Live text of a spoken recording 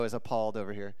was appalled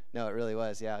over here. No, it really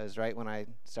was. Yeah, it was right when I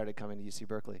started coming to UC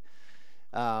Berkeley.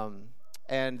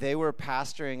 And they were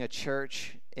pastoring a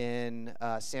church in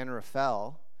San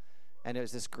Rafael, and it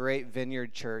was this great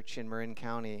vineyard church in Marin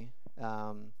County.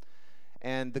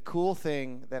 And the cool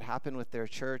thing that happened with their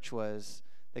church was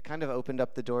they kind of opened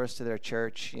up the doors to their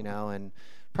church, and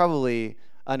probably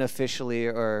unofficially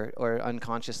or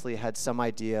unconsciously had some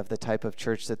idea of the type of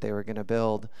church that they were going to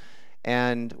build.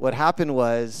 And what happened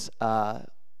was a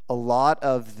lot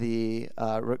of the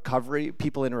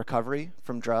people in recovery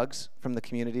from drugs from the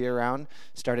community around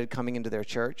started coming into their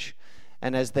church.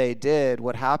 And as they did,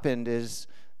 what happened is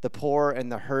the poor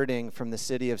and the hurting from the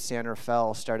city of San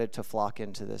Rafael started to flock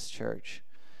into this church.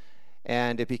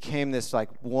 And it became this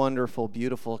wonderful,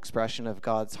 beautiful expression of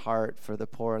God's heart for the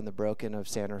poor and the broken of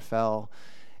San Rafael.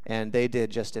 And they did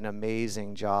just an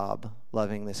amazing job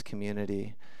loving this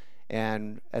community.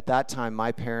 And at that time,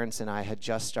 my parents and I had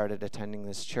just started attending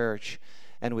this church,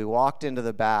 and we walked into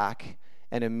the back,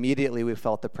 and immediately we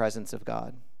felt the presence of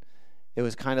God. It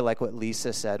was kind of like what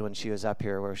Lisa said when she was up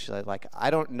here, where she said, I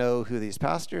don't know who these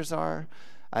pastors are,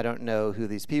 I don't know who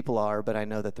these people are, but I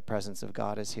know that the presence of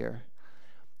God is here.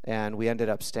 And we ended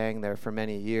up staying there for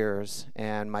many years,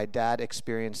 and my dad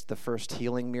experienced the first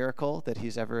healing miracle that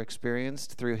he's ever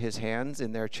experienced through his hands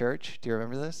in their church. Do you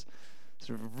remember this? It's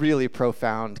a really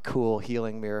profound, cool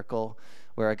healing miracle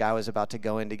where a guy was about to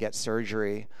go in to get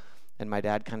surgery, and my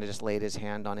dad kind of just laid his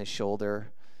hand on his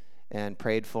shoulder and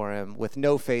prayed for him with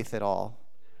no faith at all.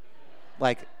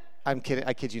 I'm kidding,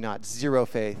 I kid you not, zero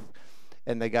faith.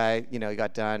 And the guy, he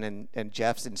got done, and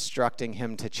Jeff's instructing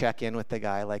him to check in with the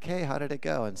guy, hey, how did it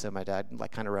go? And so my dad,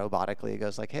 kind of robotically,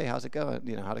 goes hey, how's it going?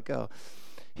 How'd it go?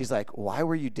 He's like, why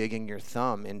were you digging your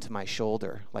thumb into my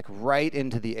shoulder, right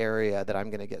into the area that I'm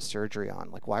going to get surgery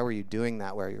on? Why were you doing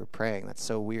that where you were praying? That's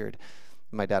so weird.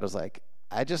 And my dad was like,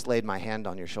 I just laid my hand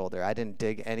on your shoulder. I didn't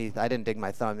dig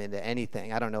my thumb into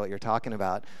anything. I don't know what you're talking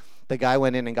about. The guy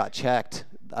went in and got checked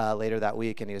later that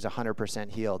week, and he was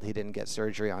 100% healed. He didn't get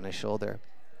surgery on his shoulder.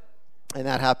 And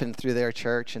that happened through their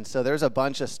church. And so there's a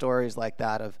bunch of stories like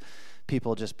that of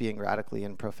people just being radically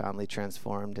and profoundly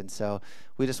transformed. And so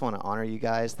we just want to honor you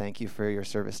guys. Thank you for your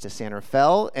service to San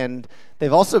Rafael. And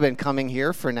they've also been coming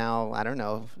here for now,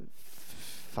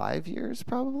 5 years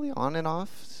probably, on and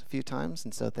off a few times.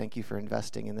 And so thank you for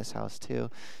investing in this house too.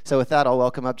 So with that, I'll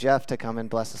welcome up Jeff to come and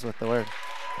bless us with the word.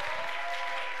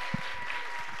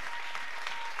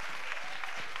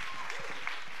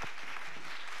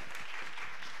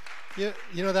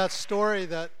 That story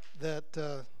that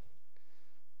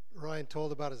Ryan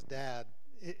told about his dad,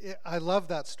 I love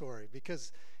that story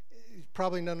because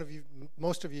probably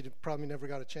most of you probably never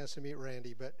got a chance to meet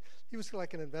Randy, but he was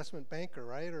like an investment banker,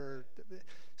 right?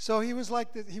 So he was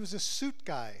he was a suit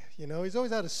guy, he's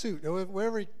always had a suit.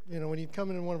 Wherever, when he'd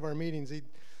come in one of our meetings,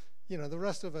 the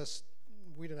rest of us,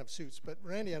 we didn't have suits, but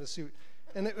Randy had a suit.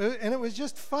 And it was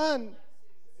just fun.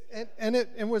 And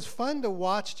it was fun to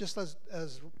watch, just as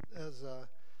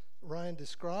Ryan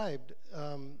described,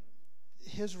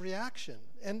 his reaction,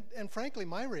 and frankly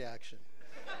my reaction,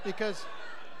 because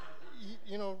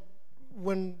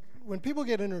when people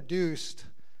get introduced,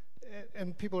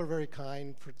 and people are very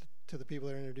kind to the people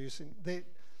they're introducing,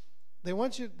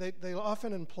 they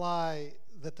often imply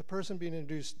that the person being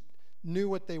introduced knew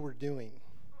what they were doing.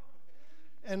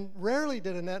 And rarely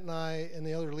did Annette and I and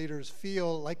the other leaders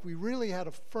feel like we really had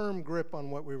a firm grip on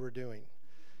what we were doing.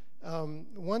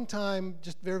 One time,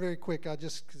 just very, very quick,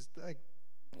 because I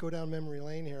go down memory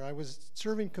lane here, I was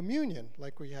serving communion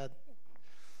like we had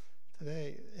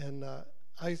today. And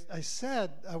I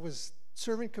said I was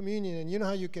serving communion, and you know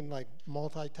how you can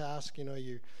multitask,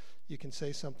 you can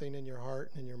say something in your heart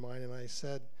and in your mind. And I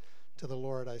said to the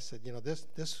Lord,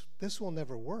 this will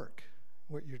never work,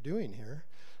 what you're doing here.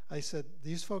 I said,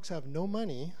 these folks have no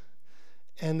money,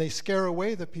 and they scare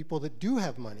away the people that do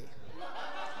have money.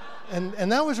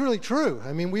 And that was really true.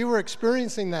 I mean, we were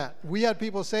experiencing that. We had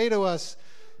people say to us,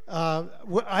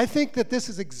 I think that this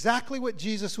is exactly what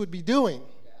Jesus would be doing.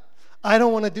 I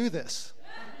don't want to do this.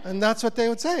 And that's what they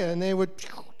would say, and they would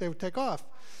take off.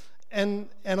 And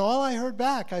all I heard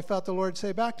back, I felt the Lord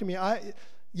say back to me,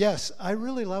 yes, I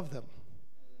really love them.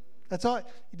 That's all.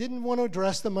 He didn't want to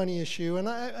address the money issue. And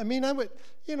I would,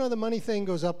 the money thing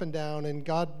goes up and down, and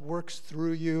God works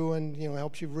through you and,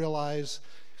 helps you realize,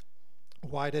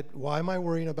 why am I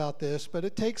worrying about this? But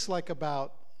it takes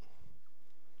about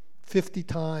 50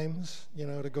 times,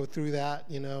 to go through that,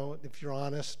 if you're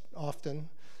honest, often.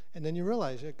 And then you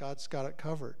realize that God's got it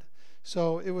covered.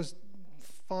 So it was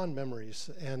fond memories.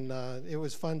 And it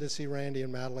was fun to see Randy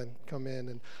and Madeline come in,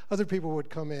 and other people would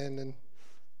come in, and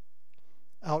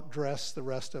outdress the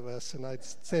rest of us. And I'd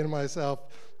say to myself,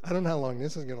 I don't know how long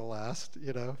this is going to last,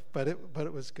 but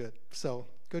it was good. So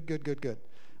good.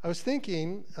 I was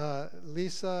thinking,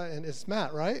 Lisa, and it's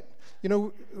Matt, right?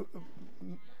 No,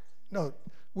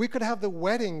 we could have the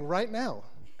wedding right now.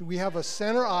 We have a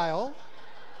center aisle,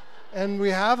 and we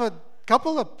have a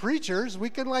couple of preachers. We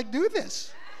can do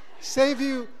this. Save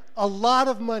you a lot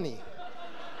of money.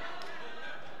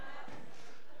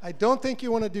 I don't think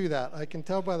you want to do that. I can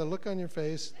tell by the look on your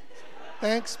face.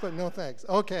 Thanks, but no thanks.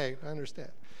 Okay, I understand.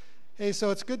 Hey,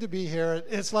 so it's good to be here.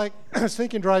 It's like, I was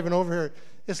thinking driving over here,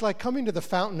 it's like coming to the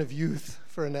fountain of youth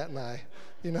for Annette and I.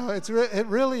 It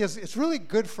really is. It's really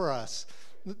good for us.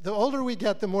 The older we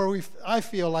get, the more I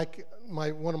feel like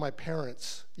one of my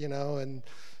parents, and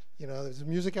does the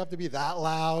music have to be that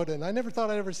loud? And I never thought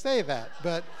I'd ever say that,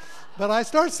 but I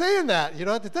start saying that, it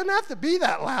doesn't have to be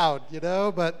that loud,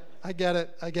 but I get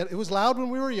it. It was loud when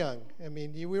we were young. I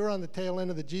mean, we were on the tail end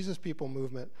of the Jesus People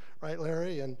movement, right,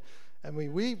 Larry? And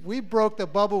we broke the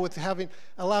bubble with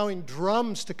allowing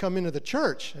drums to come into the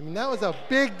church. I mean, that was a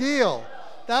big deal.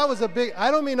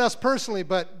 I don't mean us personally,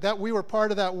 but that we were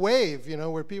part of that wave,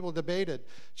 where people debated,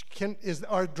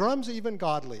 are drums even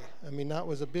godly? I mean, that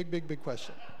was a big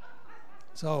question.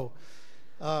 So,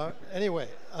 anyway,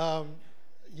 I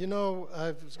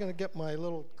was going to get my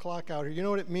little clock out here. You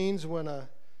know what it means when a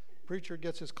preacher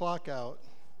gets his clock out?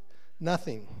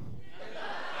 Nothing.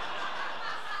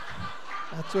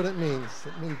 That's what it means.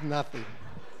 It means nothing.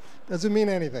 Doesn't mean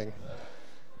anything.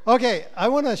 Okay, I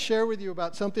want to share with you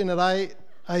about something that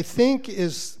I think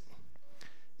is,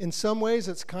 in some ways,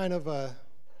 it's kind of a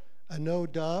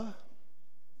no-duh,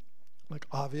 like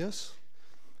obvious.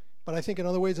 But I think in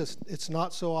other ways it's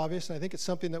not so obvious, and I think it's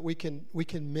something that we can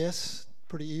miss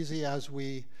pretty easy as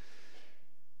we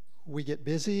get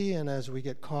busy and as we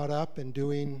get caught up in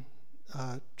doing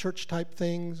church-type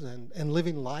things and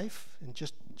living life and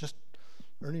just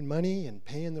earning money and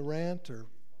paying the rent, or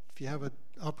if you have an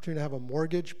opportunity to have a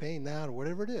mortgage, paying that, or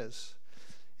whatever it is.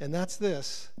 And that's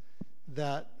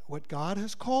that what God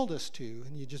has called us to,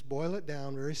 and you just boil it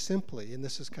down very simply, and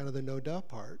this is kind of the no-duh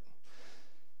part,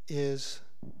 is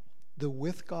the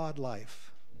with God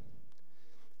life.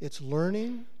 It's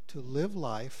learning to live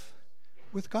life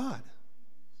with God.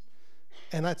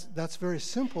 And that's very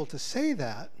simple to say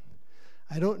that.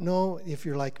 I don't know if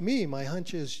you're like me. My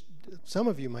hunch is some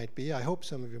of you might be. I hope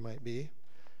some of you might be.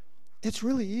 It's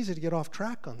really easy to get off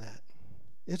track on that.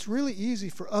 It's really easy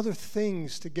for other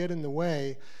things to get in the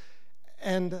way.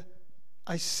 And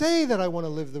I say that I want to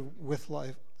live the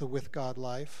with God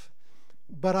life,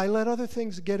 but I let other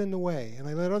things get in the way, and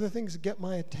I let other things get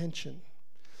my attention.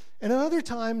 And at other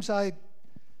times I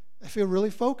feel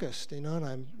really focused, and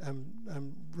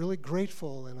I'm really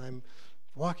grateful, and I'm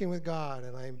walking with God,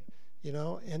 and I'm,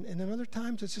 and then other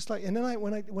times it's just like, and then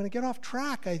when I get off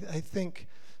track, I think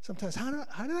sometimes, how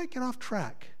did I get off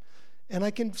track? And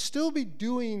I can still be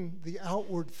doing the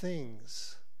outward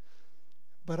things,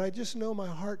 but I just know my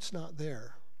heart's not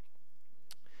there.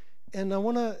 And I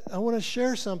want to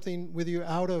share something with you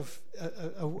out of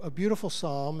a beautiful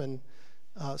psalm, and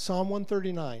Psalm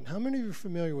 139. How many of you are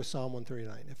familiar with Psalm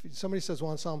 139? If somebody says,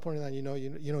 well, Psalm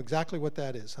 139, you know exactly what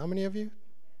that is. How many of you?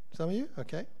 Some of you?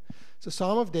 Okay. It's a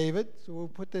Psalm of David. So we'll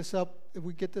put this up. If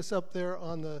we get this up there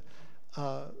on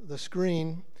the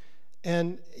screen,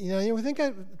 and we think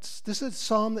this is a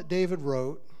psalm that David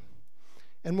wrote.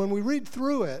 And when we read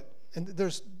through it, and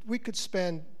you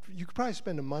could probably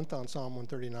spend a month on Psalm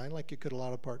 139, like you could a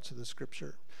lot of parts of the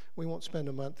scripture. We won't spend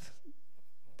a month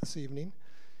this evening.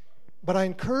 But I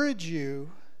encourage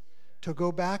you to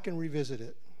go back and revisit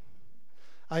it.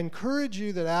 I encourage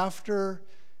you that after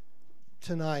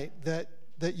tonight, that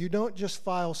you don't just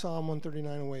file Psalm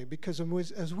 139 away, because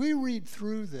as we read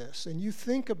through this, and you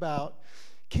think about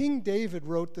King David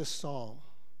wrote this psalm.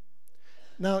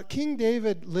 Now, King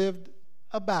David lived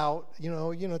about,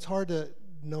 it's hard to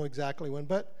know exactly when,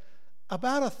 but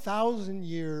about 1,000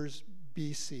 years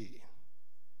BC.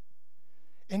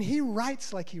 And he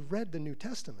writes like he read the New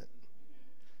Testament.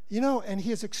 And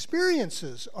his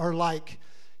experiences are like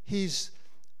he's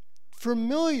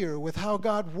familiar with how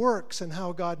God works and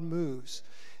how God moves.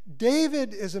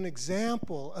 David is an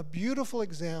example, a beautiful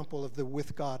example of the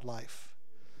with God life.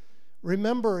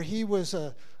 Remember, he was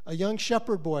a young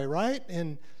shepherd boy, right?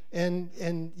 And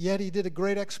yet he did a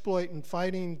great exploit in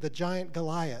fighting the giant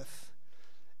Goliath.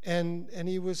 And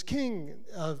he was king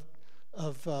of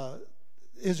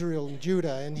Israel and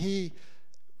Judah, and he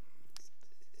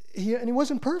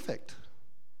wasn't perfect.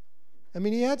 I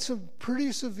mean, he had some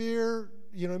pretty severe,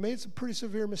 made some pretty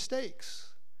severe mistakes.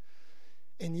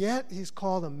 And yet he's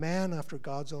called a man after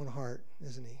God's own heart,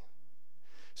 isn't he?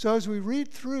 So as we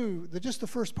read through just the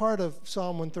first part of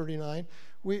Psalm 139,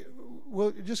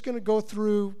 we're just going to go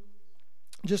through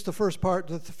just the first part,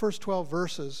 the first 12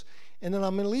 verses, and then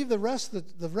I'm going to leave the rest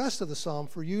of the psalm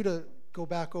for you to go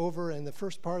back over, and the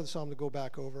first part of the psalm to go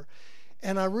back over.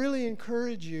 And I really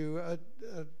encourage you.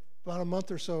 About a month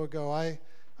or so ago, I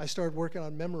started working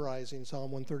on memorizing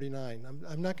Psalm 139.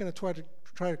 I'm not going to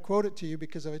try to quote it to you,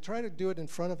 because if I try to do it in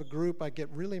front of a group, I get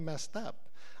really messed up.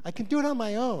 I can do it on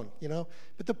my own,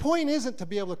 But the point isn't to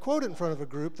be able to quote it in front of a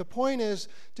group. The point is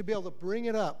to be able to bring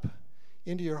it up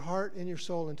into your heart and your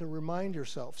soul and to remind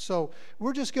yourself. So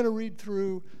we're just going to read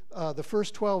through the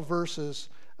first 12 verses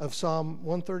of Psalm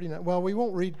 139. Well, we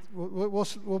won't read.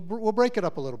 We'll break it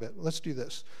up a little bit. Let's do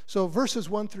this. So verses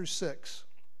 1 through 6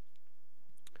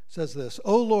 says this: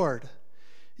 O Lord,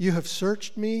 you have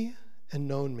searched me and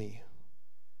known me.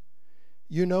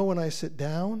 You know when I sit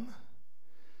down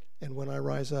and when I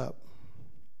rise up.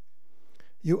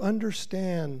 You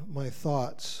understand my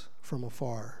thoughts from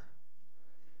afar.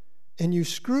 And you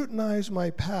scrutinize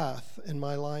my path and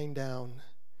my lying down.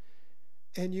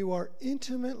 And you are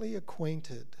intimately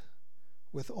acquainted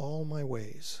with all my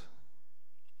ways.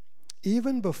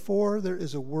 Even before there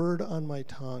is a word on my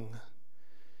tongue,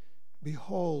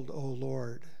 behold, O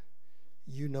Lord,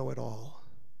 you know it all.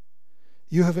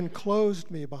 You have enclosed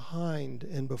me behind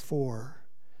and before,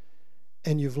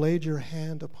 and you've laid your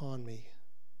hand upon me.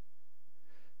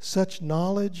 Such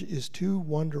knowledge is too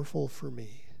wonderful for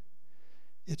me.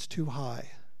 It's too high.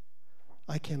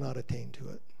 I cannot attain to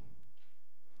it.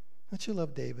 Don't you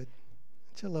love David?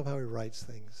 Don't you love how he writes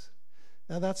things?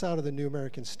 Now that's out of the New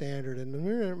American Standard, and the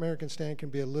New American Standard can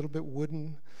be a little bit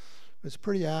wooden. It's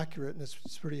pretty accurate, and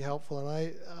it's pretty helpful.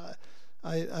 And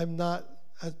I'm not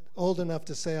old enough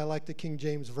to say I like the King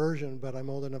James Version, but I'm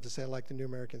old enough to say I like the New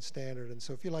American Standard. And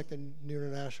so if you like the New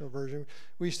International Version,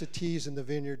 we used to tease in the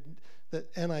vineyard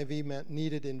that NIV meant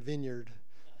needed in vineyard,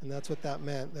 and that's what that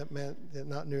meant. That meant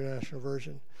not New International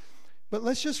Version. But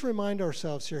let's just remind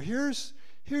ourselves here. Here's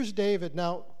David.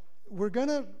 Now,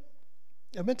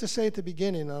 I meant to say at the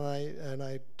beginning, and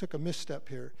I took a misstep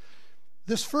here.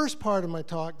 This first part of my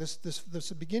talk,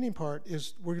 this beginning part,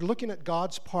 is we're looking at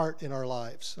God's part in our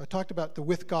lives. I talked about the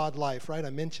with God life, right?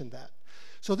 I mentioned that.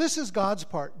 So this is God's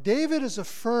part. David is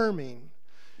affirming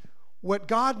what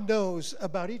God knows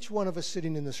about each one of us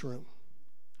sitting in this room.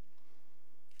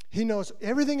 He knows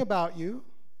everything about you.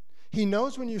 He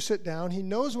knows when you sit down. He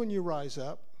knows when you rise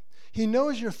up. He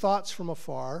knows your thoughts from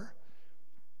afar.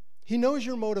 He knows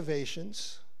your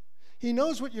motivations. He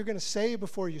knows what you're going to say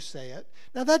before you say it.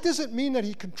 Now, that doesn't mean that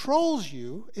he controls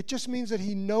you. It just means that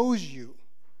he knows you.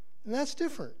 And that's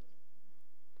different.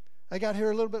 I got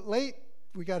here a little bit late.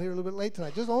 We got here a little bit late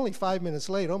tonight. Just only 5 minutes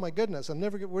late. Oh, my goodness. We're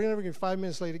never going to be 5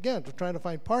 minutes late again. We're trying to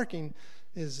find parking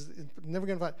is never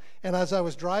going to find. And as I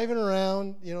was driving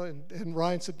around, and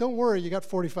Ryan said, don't worry, you got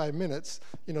 45 minutes,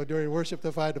 during worship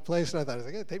to find a place. And I thought,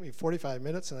 it's going to take me 45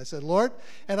 minutes. And I said, Lord,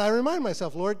 and I remind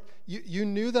myself, Lord, you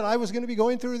knew that I was going to be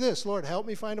going through this. Lord, help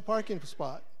me find a parking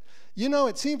spot.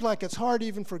 It seems like it's hard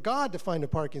even for God to find a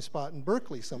parking spot in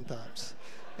Berkeley sometimes.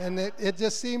 And it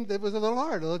just seemed, it was a little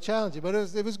hard, a little challenging. But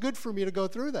it was good for me to go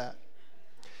through that.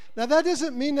 Now, that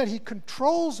doesn't mean that he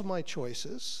controls my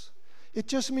choices. It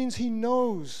just means he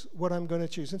knows what I'm going to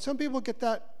choose. And some people get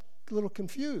that a little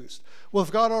confused. Well,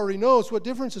 if God already knows, what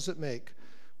difference does it make?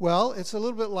 Well, it's a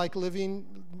little bit like living,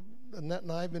 Annette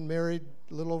and I have been married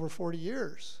a little over 40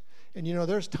 years. And,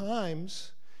 there's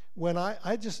times when I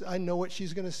know what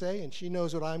she's going to say, and she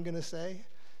knows what I'm going to say.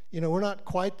 We're not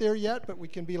quite there yet, but we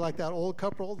can be like that old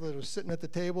couple that are sitting at the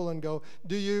table and go,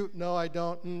 do you? No, I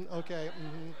don't. Okay.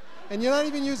 Mm-hmm. And you're not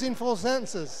even using full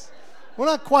sentences. We're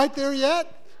not quite there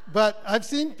yet. But I've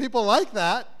seen people like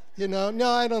that, No,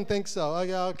 I don't think so.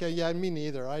 Okay, yeah, me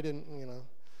neither. I didn't,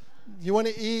 You want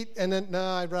to eat, and then, no,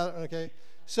 I'd rather, okay.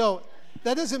 So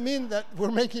that doesn't mean that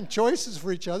we're making choices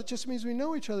for each other. It just means we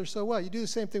know each other so well. You do the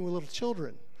same thing with little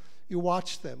children. You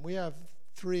watch them. We have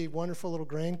 3 wonderful little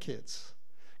grandkids.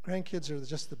 Grandkids are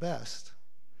just the best.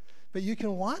 But you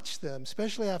can watch them,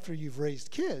 especially after you've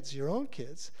raised kids, your own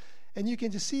kids, and you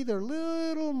can just see their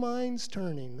little minds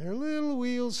turning, their little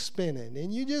wheels spinning.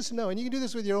 And you just know, and you can do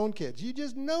this with your own kids, you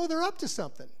just know they're up to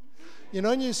something.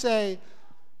 And you say,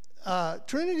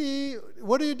 Trinity,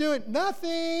 what are you doing?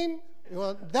 Nothing.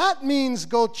 Well, that means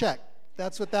go check.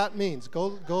 That's what that means.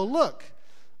 Go look.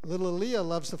 Little Aaliyah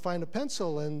loves to find a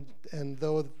pencil, and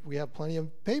though we have plenty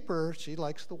of paper, she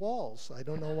likes the walls. I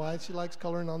don't know why she likes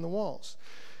coloring on the walls.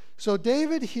 So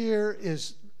David here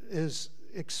is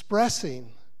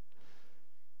expressing,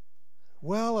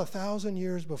 1,000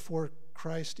 years before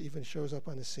Christ even shows up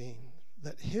on the scene,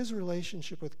 that his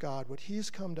relationship with God, what he's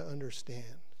come to understand,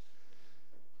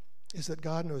 is that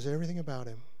God knows everything about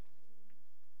him.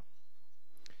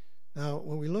 Now,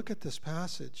 when we look at this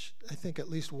passage, I think at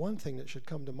least one thing that should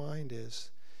come to mind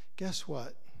is, guess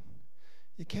what?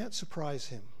 You can't surprise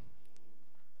him.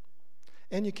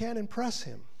 And you can't impress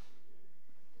him.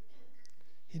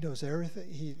 He knows everything.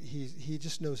 He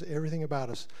just knows everything about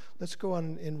us. Let's go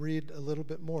on and read a little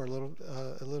bit more,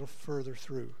 a little further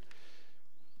through.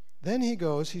 Then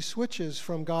he switches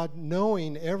from God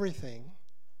knowing everything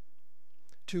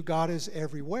to God is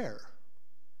everywhere.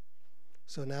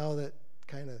 So now that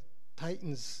kind of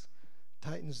tightens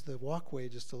the walkway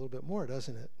just a little bit more,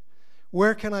 doesn't it?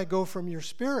 Where can I go from your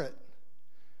spirit?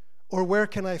 Or where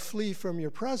can I flee from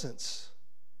your presence?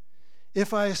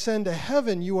 If I ascend to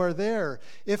heaven, you are there.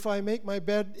 If I make my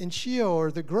bed in Sheol or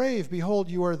the grave, behold,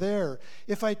 you are there.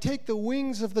 If I take the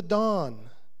wings of the dawn,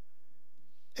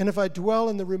 and if I dwell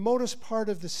in the remotest part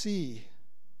of the sea,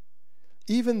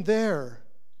 even there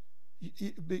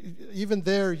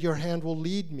your hand will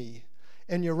lead me,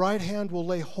 and your right hand will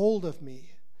lay hold of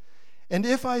me. And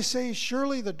if I say,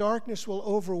 surely the darkness will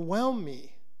overwhelm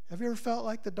me. Have you ever felt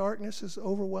like the darkness is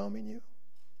overwhelming you?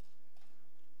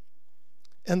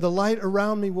 And the light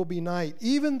around me will be night.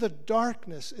 Even the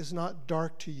darkness is not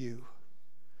dark to you.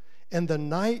 And the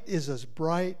night is as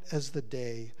bright as the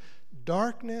day.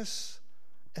 Darkness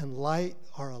and light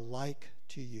are alike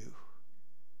to you.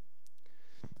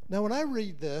 Now, when I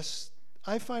read this,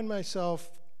 I find myself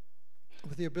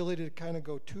with the ability to kind of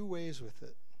go two ways with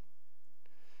it.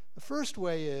 The first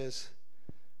way is,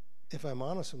 if I'm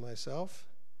honest with myself,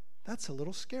 that's a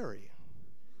little scary.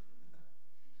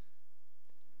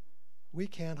 We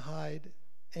can't hide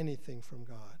anything from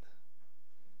God,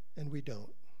 and we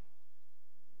don't.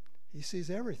 He sees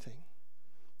everything.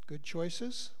 Good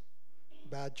choices,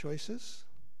 bad choices.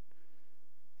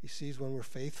 He sees when we're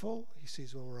faithful. He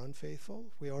sees when we're unfaithful.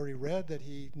 We already read that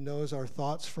he knows our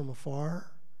thoughts from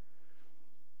afar,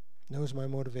 knows my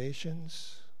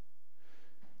motivations.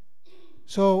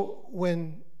 So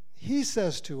when he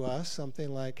says to us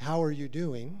something like, how are you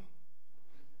doing?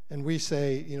 And we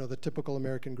say, the typical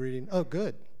American greeting, oh,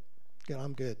 good. Yeah,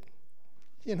 I'm good.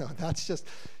 That's just,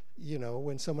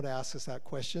 when someone asks us that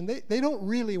question, they don't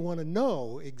really want to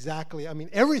know exactly,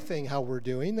 everything how we're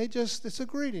doing. It's a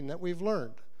greeting that we've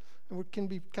learned. And it can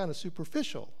be kind of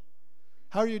superficial.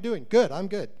 How are you doing? Good, I'm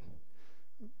good.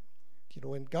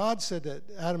 When God said to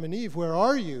Adam and Eve, where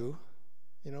are you?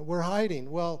 We're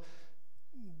hiding. Well,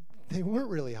 they weren't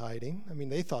really hiding.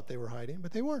 They thought they were hiding,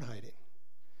 but they weren't hiding.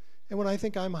 And when I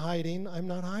think I'm hiding, I'm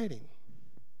not hiding.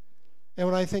 And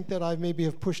when I think that I maybe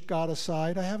have pushed God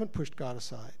aside, I haven't pushed God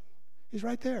aside. He's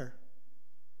right there.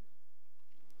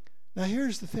 Now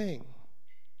here's the thing.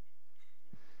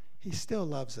 He still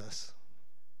loves us.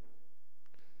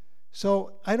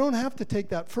 So I don't have to take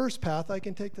that first path. I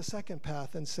can take the second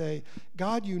path and say,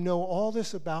 God, you know all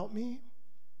this about me,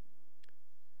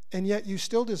 and yet you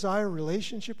still desire a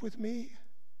relationship with me?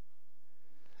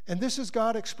 And this is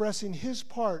God expressing his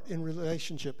part in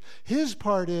relationship. His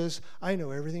part is, I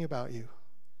know everything about you.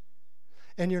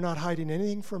 And you're not hiding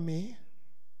anything from me.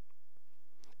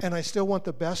 And I still want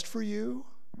the best for you.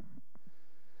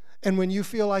 And when you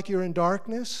feel like you're in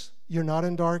darkness, you're not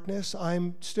in darkness.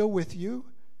 I'm still with you.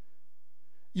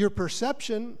 Your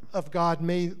perception of God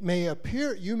may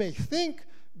appear, you may think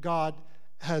God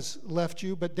has left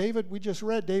you, but David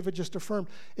just affirmed,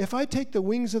 if I take the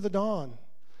wings of the dawn,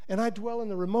 and I dwell in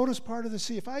the remotest part of the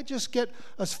sea, if I just get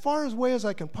as far away as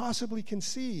I can possibly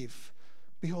conceive,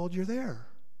 behold, you're there.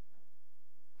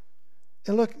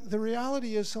 And look, the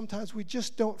reality is sometimes we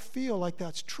just don't feel like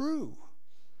that's true.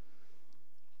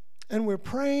 And we're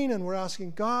praying and we're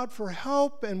asking God for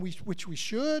help, and which we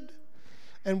should.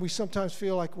 And we sometimes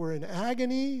feel like we're in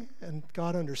agony, and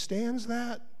God understands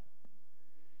that.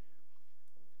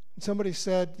 And somebody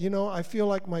said, I feel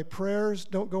like my prayers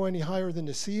don't go any higher than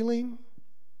the ceiling.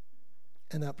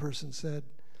 And that person said,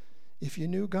 if you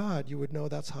knew God, you would know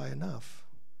that's high enough.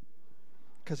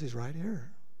 Because he's right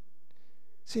here.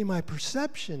 See, my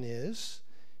perception is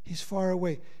he's far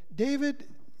away. David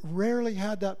rarely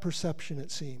had that perception, it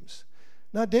seems.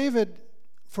 Now, David,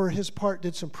 for his part,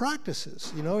 did some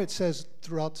practices. It says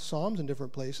throughout the Psalms in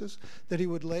different places that he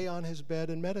would lay on his bed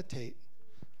and meditate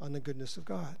on the goodness of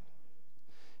God.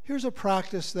 Here's a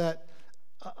practice that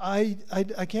I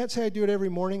can't say I do it every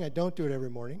morning. I don't do it every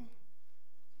morning.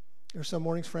 There's some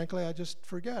mornings, frankly, I just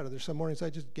forget. Or there's some mornings I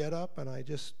just get up and I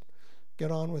just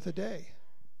get on with the day.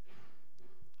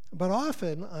 But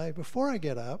often, before I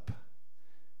get up,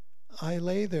 I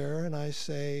lay there and I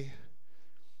say,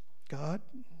 God,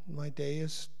 my day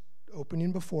is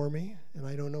opening before me, and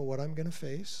I don't know what I'm going to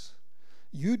face.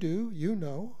 You do, you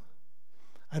know.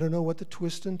 I don't know what the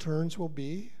twists and turns will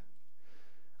be.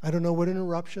 I don't know what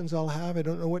interruptions I'll have. I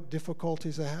don't know what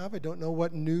difficulties I have. I don't know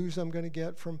what news I'm going to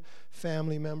get from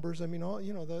family members. I mean,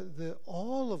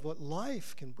 all of what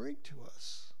life can bring to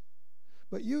us.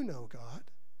 But you know, God.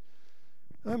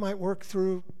 I might work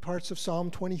through parts of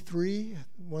Psalm 23.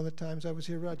 One of the times I was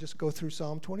here, I'd just go through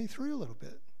Psalm 23 a little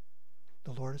bit.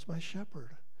 The Lord is my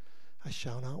shepherd. I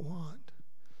shall not want.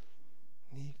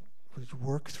 And he would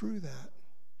work through that.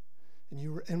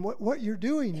 And what you're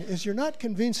doing is you're not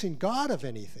convincing God of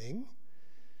anything.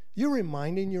 You're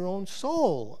reminding your own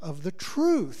soul of the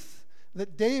truth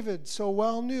that David so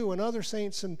well knew, and other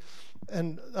saints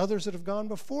and others that have gone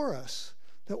before us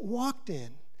that walked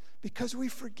in, because we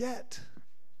forget.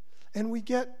 And we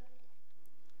get,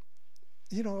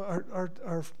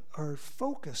 our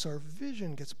focus, our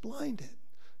vision gets blinded.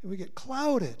 And we get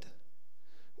clouded.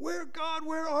 God,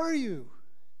 where are you?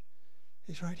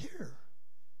 He's right here.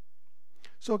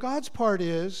 So God's part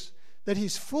is that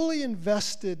he's fully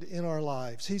invested in our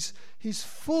lives. He's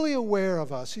fully aware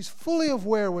of us. He's fully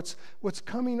aware what's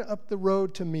coming up the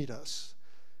road to meet us.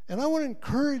 And I want to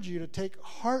encourage you to take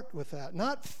heart with that,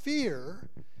 not fear,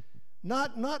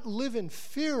 not live in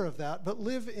fear of that, but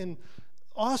live in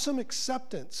awesome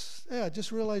acceptance. Yeah, I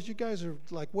just realized you guys are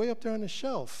like way up there on the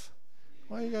shelf.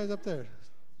 Why are you guys up there?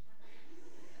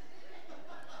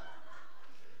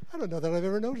 I don't know that I've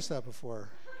ever noticed that before.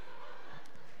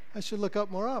 I should look up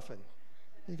more often.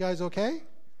 You guys okay?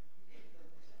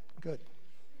 Good.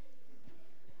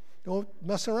 Don't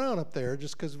mess around up there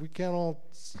just because we can't all,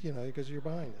 because you're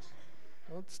behind us.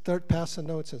 Don't start passing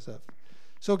notes and stuff.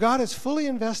 So God is fully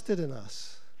invested in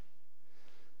us,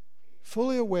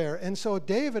 fully aware. And so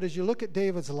David, as you look at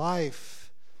David's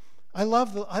life, I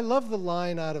love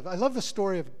the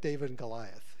story of David and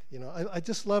Goliath. I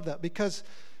just love that because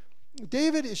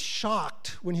David is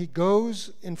shocked when he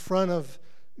goes in front of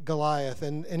Goliath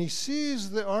and he sees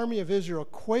the army of Israel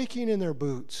quaking in their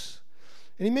boots.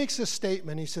 And he makes this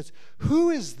statement. He says,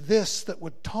 "Who is this that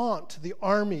would taunt the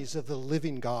armies of the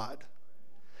living God?"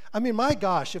 I mean, my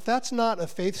gosh, if that's not a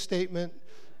faith statement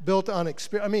built on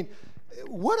experience, I mean,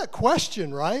 what a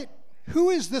question, right? Who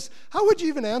is this? How would you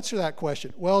even answer that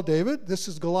question? Well, David, this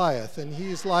is Goliath, and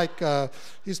he's like,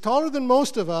 he's taller than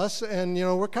most of us, and,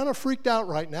 we're kind of freaked out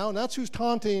right now, and that's who's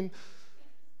taunting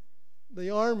the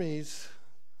armies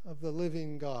of the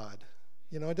living God.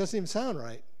 It doesn't even sound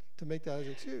right to make that as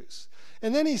an excuse.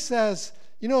 And then he says,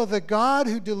 the God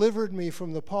who delivered me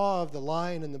from the paw of the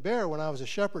lion and the bear when I was a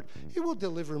shepherd, he will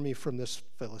deliver me from this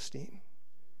Philistine.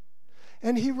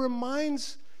 And he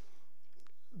reminds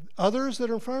others that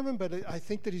are in front of him, but I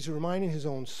think that he's reminding his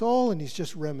own soul, and he's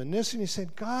just reminiscing. He's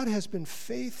saying, God has been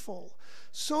faithful,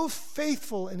 so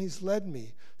faithful, and he's led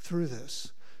me through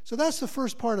this. So that's the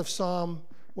first part of Psalm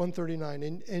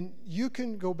 139. And you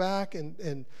can go back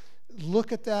and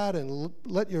look at that and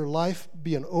let your life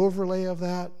be an overlay of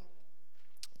that.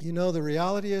 The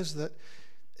reality is that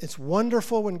it's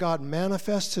wonderful when God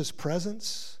manifests his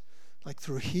presence, like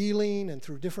through healing and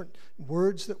through different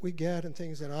words that we get and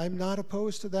things, and I'm not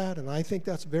opposed to that, and I think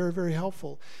that's very, very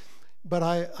helpful. But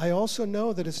I also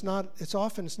know that it's not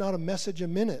a message a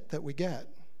minute that we get.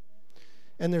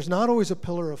 And there's not always a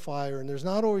pillar of fire, and there's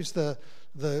not always the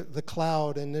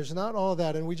cloud, and there's not all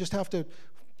that, and we just have to,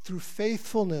 through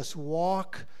faithfulness,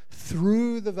 walk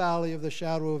through the valley of the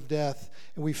shadow of death.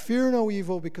 And we fear no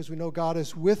evil because we know God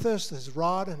is with us. His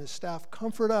rod and his staff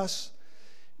comfort us.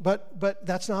 But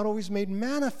that's not always made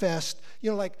manifest,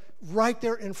 like right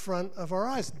there in front of our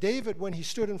eyes. David, when he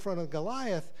stood in front of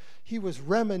Goliath, he was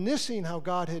reminiscing how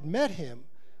God had met him.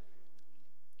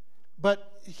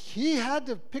 But he had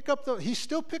to he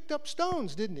still picked up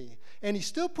stones, didn't he? And he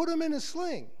still put them in his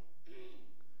sling.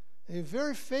 And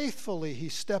very faithfully, he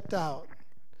stepped out.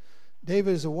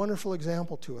 David is a wonderful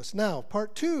example to us. Now,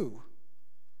 part 2.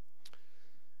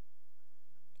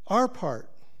 Our part.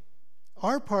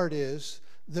 Our part is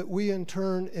that we in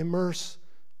turn immerse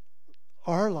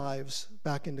our lives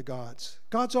back into God's.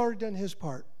 God's already done his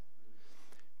part.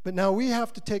 But now we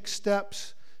have to take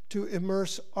steps to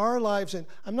immerse our lives in.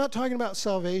 I'm not talking about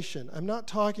salvation. I'm not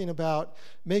talking about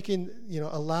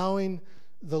allowing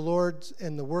the Lord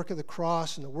and the work of the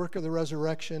cross and the work of the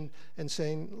resurrection and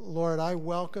saying, Lord, I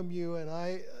welcome you, and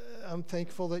I'm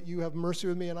thankful that you have mercy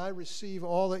with me, and I receive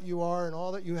all that you are and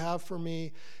all that you have for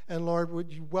me. And Lord,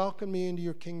 would you welcome me into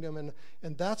your kingdom?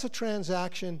 And that's a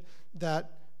transaction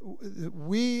that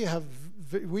we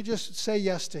just say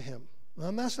yes to him.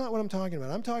 That's not what I'm talking about.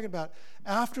 I'm talking about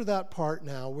after that part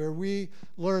now where we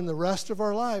learn the rest of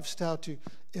our lives how to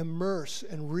immerse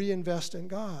and reinvest in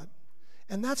God.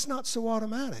 And that's not so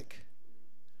automatic.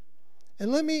 And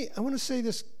I want to say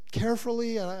this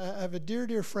carefully. I have a dear,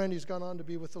 dear friend who's gone on to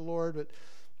be with the Lord, but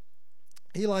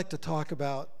he liked to talk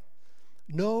about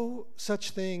no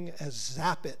such thing as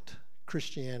zap-it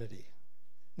Christianity.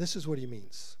 This is what he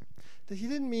means. He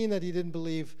didn't mean that he didn't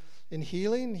believe in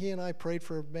healing. He and I prayed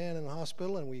for a man in the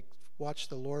hospital, and we watched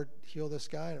the Lord heal this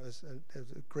guy, and it was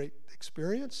a great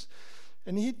experience.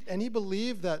 And he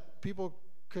believed that people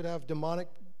could have demonic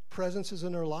presences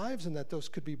in their lives and that those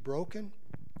could be broken.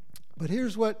 But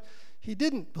here's what he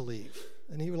didn't believe,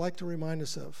 and he would like to remind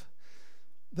us of.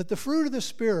 That the fruit of the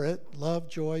Spirit, love,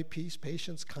 joy, peace,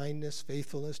 patience, kindness,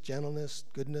 faithfulness, gentleness,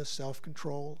 goodness,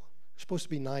 self-control. There's supposed to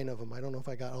be 9 of them. I don't know if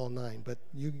I got all 9, but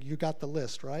you got the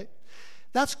list, right?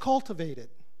 That's cultivated.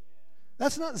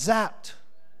 That's not zapped.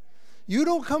 You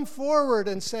don't come forward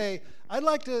and say, I'd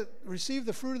like to receive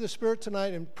the fruit of the Spirit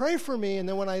tonight and pray for me, and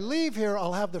then when I leave here,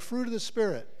 I'll have the fruit of the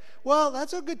Spirit. Well,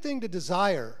 that's a good thing to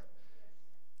desire.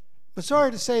 But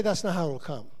sorry to say, that's not how it will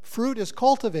come. Fruit is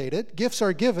cultivated. Gifts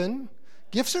are given.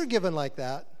 Gifts are given like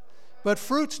that. But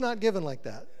fruit's not given like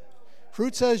that.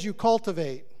 Fruit says you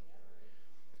cultivate.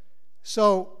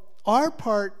 So our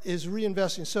part is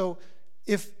reinvesting. So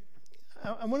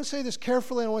I want to say this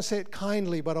carefully, and I want to say it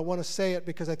kindly, but I want to say it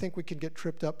because I think we can get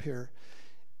tripped up here.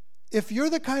 If you're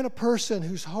the kind of person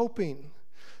who's hoping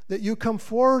that you come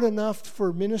forward enough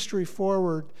for ministry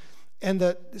forward and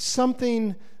that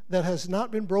something that has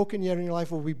not been broken yet in your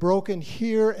life will be broken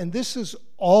here, and this is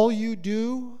all you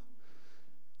do,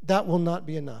 that will not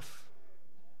be enough.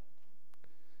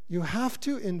 You have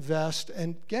to invest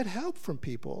and get help from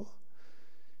people,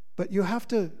 but you have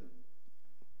to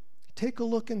take a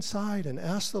look inside and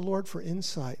ask the Lord for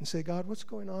insight and say, God, what's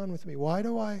going on with me? Why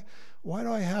do I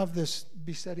have this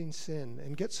besetting sin?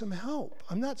 And get some help.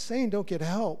 I'm not saying don't get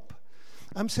help.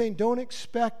 I'm saying don't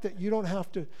expect that you don't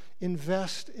have to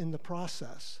invest in the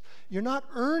process. You're not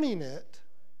earning it.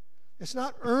 It's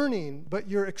not earning, but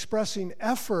you're expressing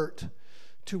effort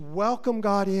to welcome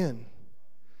God in.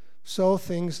 So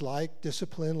things like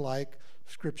discipline, like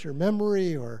scripture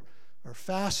memory or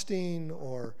fasting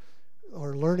or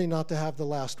learning not to have the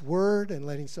last word and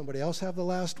letting somebody else have the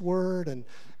last word, and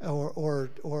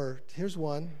or here's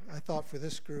one I thought for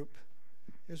this group.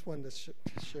 Here's one to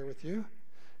share with you.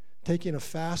 Taking a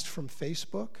fast from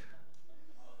Facebook.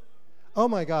 Oh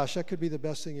my gosh, that could be the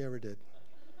best thing you ever did.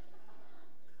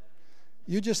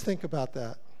 You just think about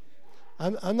that.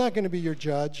 I'm not going to be your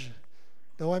judge,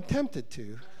 though I'm tempted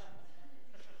to.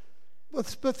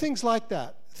 But things like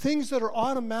that, things that are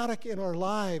automatic in our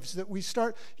lives that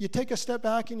you take a step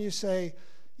back and you say,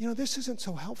 this isn't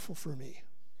so helpful for me.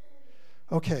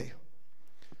 Okay,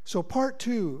 so part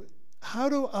 2, how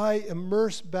do I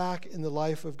immerse back in the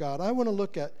life of God? I want to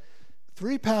look at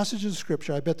 3 passages of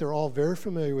Scripture. I bet they're all very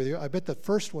familiar with you. I bet the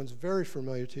first one's very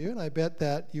familiar to you, and I bet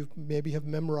that you maybe have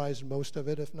memorized most of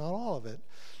it, if not all of it.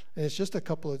 And it's just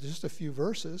a few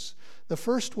verses. The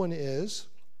first one is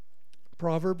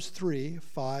Proverbs 3,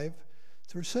 5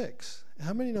 through 6.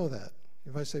 How many know that?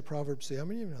 If I say Proverbs 3, how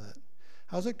many of you know that?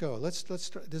 How's it go? Let's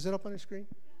start. Is it up on the screen?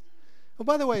 Oh,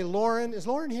 by the way, is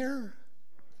Lauren here?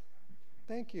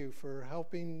 Thank you for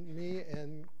helping me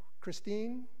and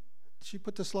Christine. She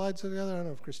put the slides together. I don't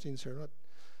know if Christine's here or not.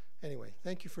 Anyway,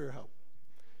 thank you for your help.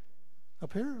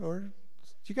 Up here? Or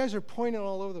you guys are pointing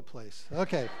all over the place.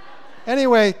 Okay.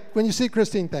 Anyway, when you see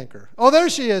Christine, thank her. Oh, there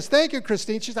she is. Thank you,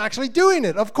 Christine. She's actually doing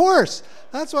it, of course.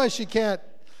 That's why she can't.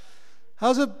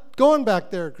 How's it going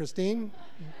back there, Christine?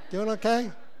 Doing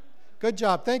okay? Good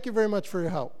job. Thank you very much for your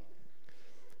help.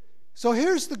 So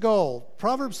here's the goal.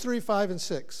 Proverbs 3, 5, and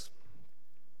 6.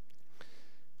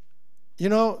 You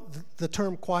know the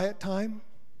term quiet time?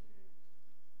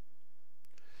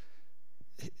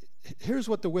 Here's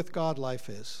what the with God life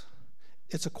is.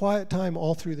 It's a quiet time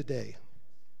all through the day.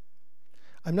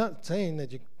 I'm not saying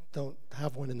that you don't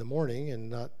have one in the morning and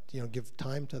not, give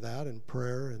time to that and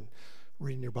prayer and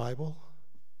reading your Bible.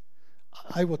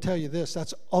 I will tell you this,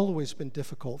 that's always been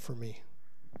difficult for me.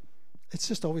 It's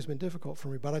just always been difficult for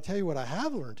me. But I tell you what I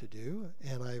have learned to do,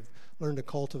 and I've learned to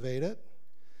cultivate it,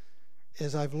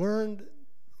 is I've learned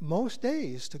most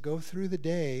days to go through the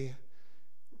day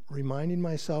reminding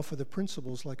myself of the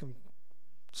principles like in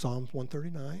Psalm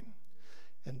 139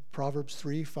 and Proverbs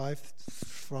 3, 5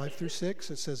 through 6.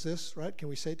 It says this, right? Can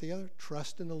we say it together?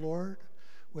 Trust in the Lord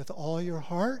with all your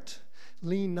heart.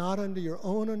 Lean not unto your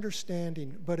own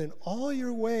understanding, but in all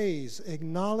your ways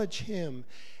acknowledge him,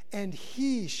 and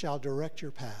he shall direct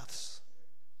your paths.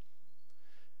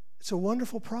 It's a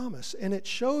wonderful promise, and it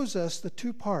shows us the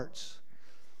 2 parts.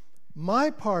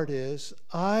 My part is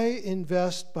I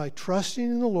invest by trusting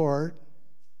in the Lord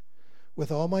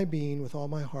with all my being, with all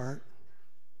my heart,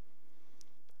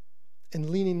 and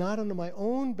leaning not onto my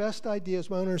own best ideas,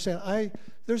 my own understanding.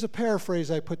 There's a paraphrase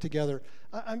I put together.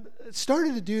 I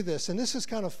started to do this, and this is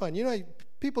kind of fun. You know,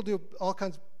 people do, all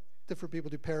kinds of different people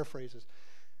do paraphrases.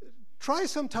 Try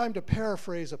sometime to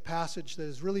paraphrase a passage that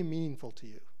is really meaningful to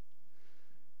you.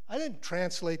 I didn't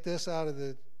translate this out of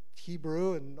the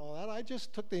Hebrew and all that. I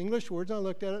just took the English words and I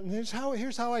looked at it, and here's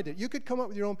how I did. You could come up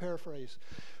with your own paraphrase.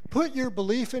 Put your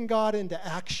belief in God into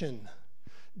action.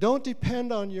 Don't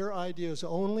depend on your ideas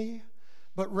only,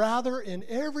 but rather in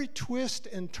every twist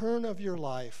and turn of your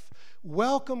life,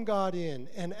 welcome God in.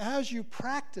 And as you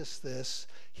practice this,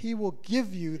 He will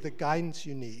give you the guidance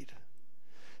you need.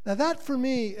 Now that, for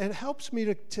me, it helps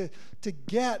me to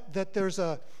get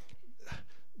that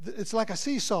it's like a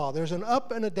seesaw. There's an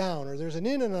up and a down, or there's an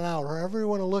in and an out, or however you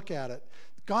want to look at it.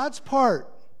 God's part,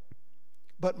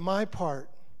 but my part.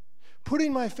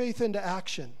 Putting my faith into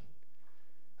action.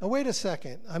 Now wait a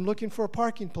second. I'm looking for a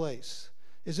parking place.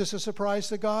 Is this a surprise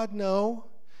to God? No.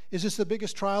 Is this the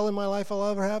biggest trial in my life I'll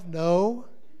ever have? No.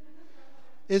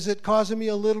 Is it causing me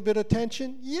a little bit of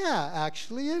tension? Yeah,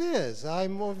 actually it is.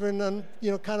 I'm over in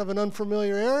kind of an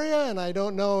unfamiliar area, and I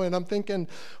don't know, and I'm thinking,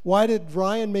 why did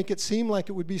Ryan make it seem like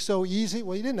it would be so easy?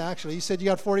 Well, he didn't actually. He said you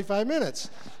got 45 minutes,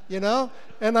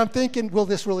 And I'm thinking, will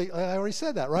this really, I already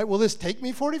said that, right? Will this take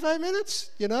me 45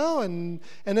 minutes? And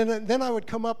then I would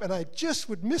come up and I just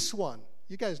would miss one.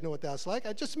 You guys know what that's like.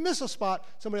 I just miss a spot.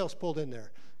 Somebody else pulled in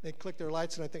there. They click their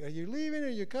lights, and I think, are you leaving? Are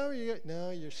you coming?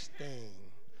 No, you're staying.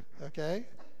 Okay?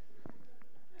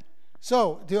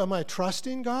 So, am I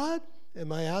trusting God?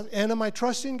 Am I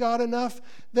trusting God enough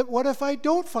that what if I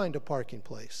don't find a parking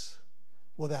place?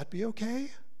 Will that be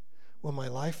okay? Will my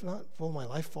life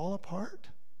fall apart?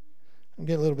 I'm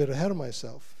getting a little bit ahead of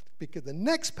myself, because the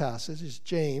next passage is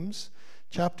James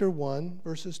chapter 1,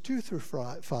 verses 2 through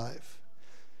 5.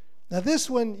 Now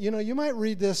this one, you might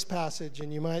read this passage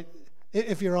and you might,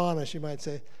 if you're honest, you might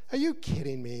say, are you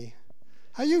kidding me?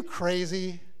 Are you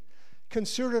crazy?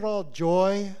 Consider it all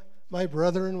joy, my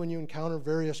brethren, when you encounter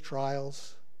various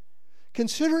trials.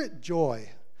 Consider it joy.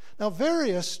 Now,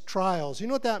 various trials, you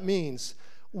know what that means?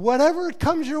 Whatever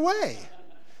comes your way.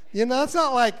 It's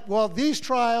not like, well, these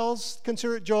trials,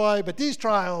 consider it joy, but these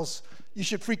trials, you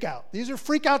should freak out. These are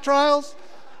freak out trials,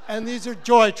 and these are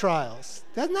joy trials.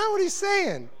 That's not what he's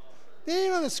saying.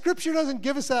 The Scripture doesn't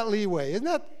give us that leeway.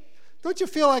 Don't you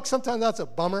feel like sometimes that's a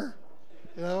bummer?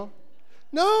 No.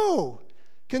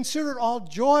 Consider it all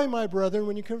joy, my brethren,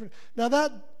 when you come. Now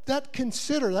that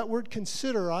word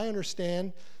consider, I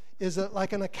understand, is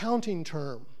like an accounting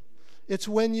term. It's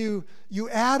when you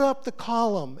add up the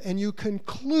column and you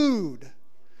conclude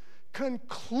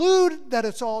that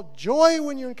it's all joy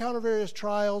when you encounter various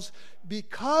trials,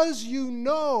 because you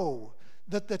know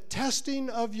that the testing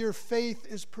of your faith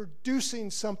is producing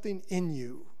something in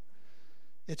you.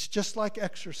 It's just like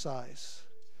exercise.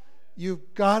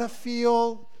 You've got to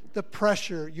feel the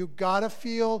pressure. You've got to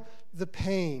feel the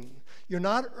pain. You're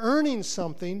not earning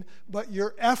something, but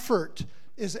your effort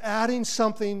is adding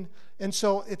something. And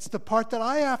so it's the part that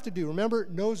I have to do. Remember,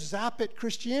 no zap-it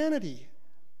Christianity.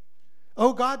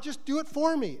 Oh, God, just do it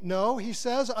for me. No, he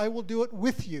says, I will do it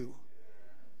with you.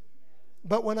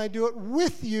 But when I do it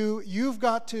with you, you've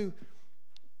got to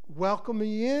welcome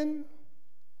me in.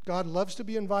 God loves to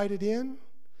be invited in.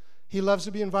 He loves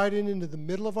to be invited into the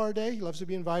middle of our day. He loves to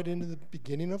be invited into the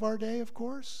beginning of our day, of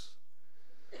course.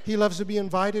 He loves to be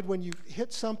invited when you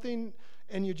hit something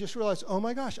and you just realize, oh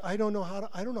my gosh, I don't know how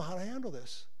to handle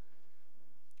this.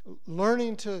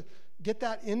 Learning to get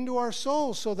that into our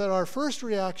souls so that our first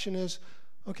reaction is,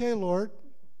 okay, Lord,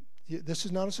 this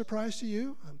is not a surprise to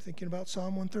you. I'm thinking about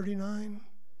Psalm 139.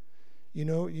 You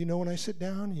know when I sit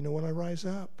down. You know when I rise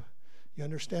up. You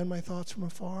understand my thoughts from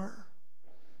afar.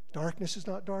 Darkness is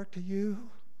not dark to you.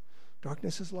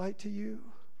 Darkness is light to you.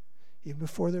 Even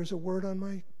before there's a word on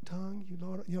my tongue,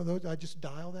 I just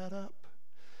dial that up.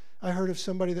 I heard of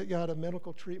somebody that got a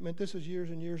medical treatment. This was years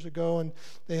and years ago, and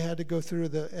they had to go through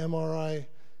the MRI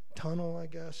tunnel, I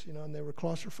guess, and they were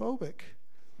claustrophobic.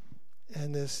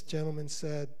 And this gentleman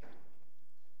said,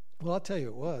 well, I'll tell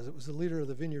you who it was the leader of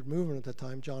the Vineyard Movement at the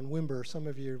time, John Wimber. Some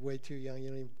of you are way too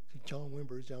young. John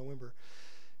Wimber.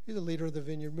 He's the leader of the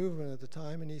Vineyard Movement at the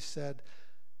time, and he said,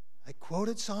 I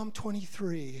quoted Psalm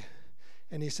 23,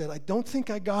 and he said, I don't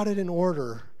think I got it in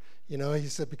order. He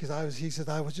said, because I was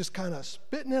just kind of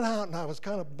spitting it out, and I was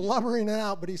kind of blubbering it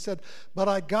out, but he said, but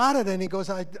I got it, and he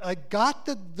goes, I got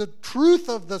the truth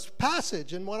of this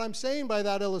passage, and what I'm saying by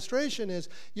that illustration is,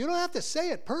 you don't have to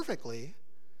say it perfectly.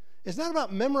 It's not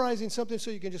about memorizing something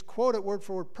so you can just quote it word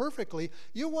for word perfectly.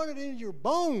 You want it in your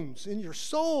bones, in your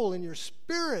soul, in your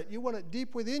spirit. You want it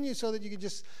deep within you so that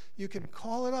you can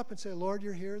call it up and say, Lord,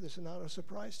 you're here. This is not a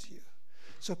surprise to you.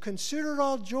 So consider it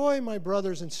all joy, my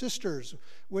brothers and sisters,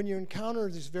 when you encounter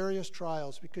these various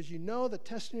trials, because you know the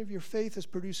testing of your faith is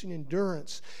producing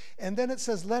endurance. And then it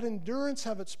says, let endurance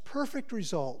have its perfect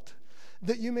result,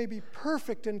 that you may be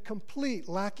perfect and complete,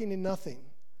 lacking in nothing.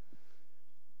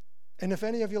 And if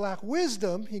any of you lack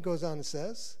wisdom, he goes on and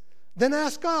says, then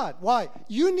ask God. Why?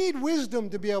 You need wisdom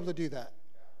to be able to do that.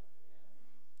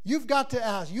 You've got to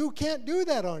ask. You can't do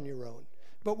that on your own.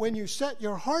 But when you set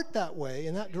your heart that way,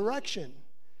 in that direction,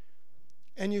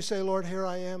 and you say, Lord, here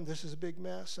I am. This is a big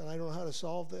mess, and I don't know how to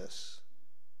solve this.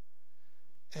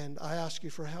 And I ask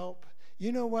you for help.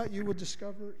 You know what? You will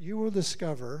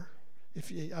discover.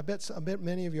 I bet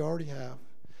many of you already have.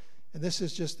 And this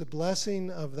is just the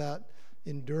blessing of that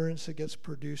endurance that gets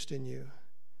produced in you.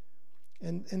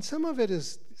 And some of it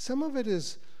is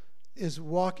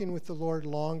walking with the Lord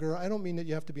longer. I don't mean that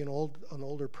you have to be an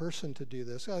older person to do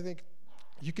this. I think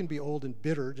you can be old and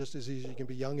bitter just as easy as you can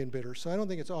be young and bitter. So I don't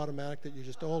think it's automatic that you're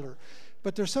just older.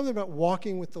 But there's something about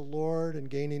walking with the Lord and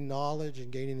gaining knowledge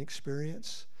and gaining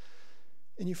experience.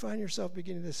 And you find yourself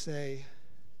beginning to say,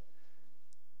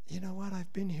 you know what,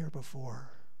 I've been here before.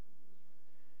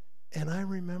 And I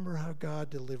remember how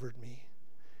God delivered me.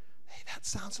 Hey, that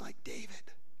sounds like David,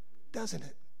 doesn't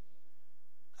it?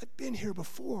 I've been here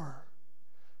before.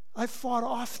 I've fought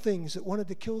off things that wanted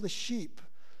to kill the sheep.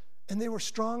 And they were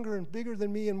stronger and bigger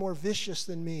than me and more vicious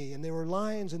than me. And they were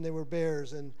lions and they were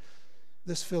bears. And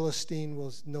this Philistine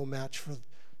was no match for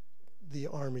the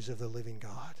armies of the living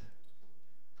God.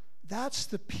 That's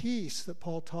the peace that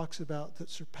Paul talks about that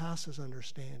surpasses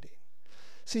understanding.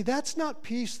 See, that's not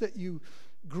peace that you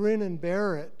grin and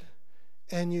bear it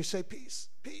and you say, peace,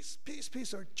 peace, peace,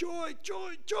 peace, or joy,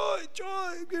 joy, joy,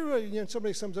 joy. You know,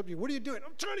 somebody sums up to you, what are you doing?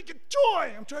 I'm trying to get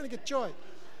joy. I'm trying to get joy.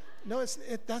 No,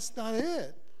 that's not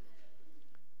it.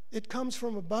 It comes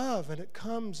from above, and it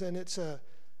comes, and it's a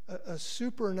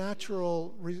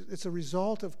supernatural, it's a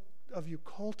result of you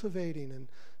cultivating and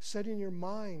setting your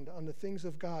mind on the things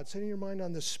of God, setting your mind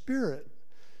on the Spirit.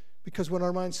 Because when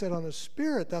our mind's set on the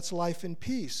Spirit, that's life and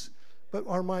peace. But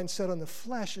our mind set on the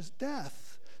flesh is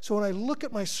death. So when I look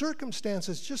at my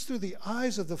circumstances just through the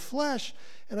eyes of the flesh,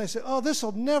 and I say, oh, this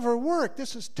will never work.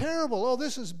 This is terrible. Oh,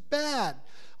 this is bad.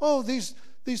 Oh, these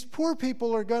poor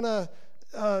people are going to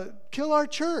kill our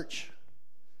church.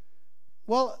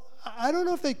 Well, I don't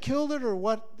know if they killed it or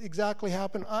what exactly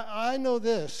happened. I know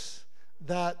this,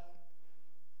 that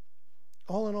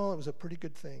all in all, it was a pretty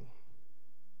good thing.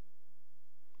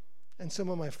 And some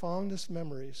of my fondest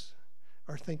memories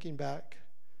are thinking back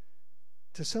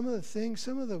to some of the things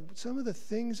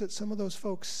that some of those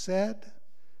folks said.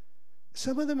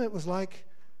 Some of them it was like,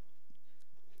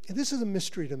 and this is a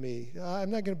mystery to me. I'm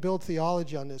not going to build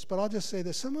theology on this, but I'll just say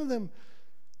this. Some of them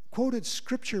quoted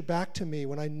scripture back to me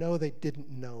when I know they didn't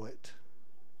know it.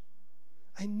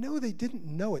 I know they didn't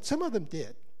know it. Some of them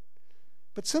did.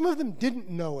 But some of them didn't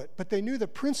know it, but they knew the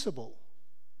principle.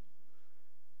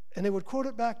 And they would quote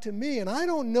it back to me, and I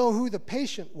don't know who the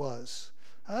patient was.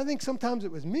 I think sometimes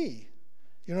it was me,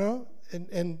 you know,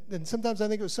 and sometimes I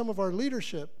think it was some of our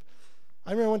leadership.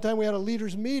 I remember one time we had a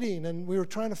leaders meeting, and we were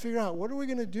trying to figure out, what are we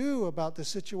going to do about this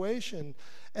situation?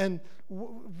 And a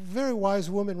very wise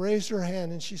woman raised her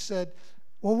hand, and she said,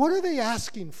 well, what are they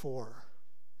asking for?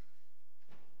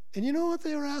 And you know what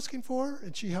they were asking for?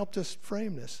 And she helped us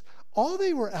frame this. All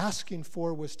they were asking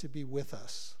for was to be with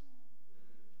us.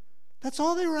 That's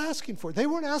all they were asking for. They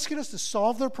weren't asking us to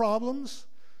solve their problems.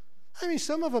 I mean,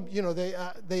 some of them, you know,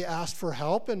 they asked for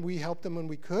help, and we helped them when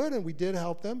we could, and we did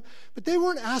help them. But they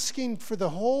weren't asking for the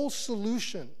whole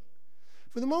solution.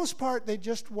 For the most part, they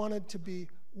just wanted to be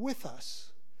with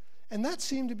us. And that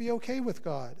seemed to be okay with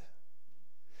God.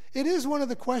 It is one of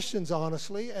the questions,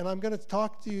 honestly, and I'm going to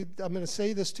talk to you, I'm going to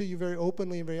say this to you very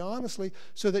openly and very honestly,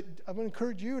 so that I'm going to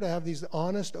encourage you to have these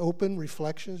honest, open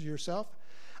reflections yourself.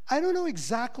 I don't know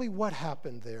exactly what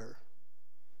happened there.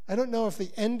 I don't know if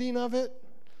the ending of it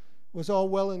was all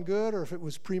well and good or if it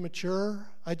was premature.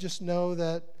 I just know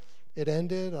that it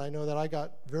ended. I know that I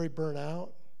got very burnt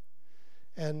out.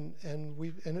 And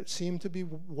it seemed to be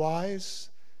wise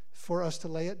for us to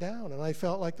lay it down. And I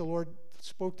felt like the Lord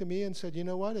spoke to me and said, you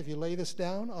know what, if you lay this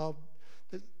down,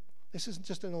 this isn't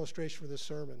just an illustration for this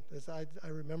sermon. I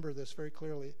remember this very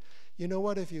clearly. You know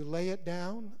what, if you lay it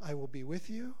down, I will be with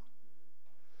you.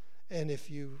 And if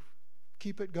you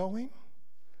keep it going,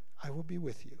 I will be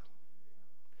with you.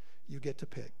 You get to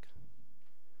pick.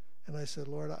 And I said,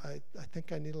 Lord, I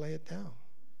think I need to lay it down.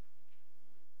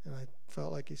 And I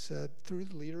felt like he said, through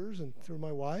the leaders and through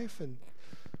my wife, and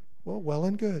well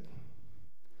and good.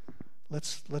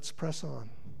 Let's press on.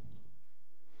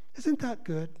 Isn't that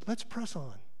good? Let's press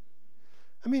on.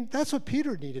 I mean, that's what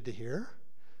Peter needed to hear.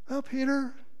 Well,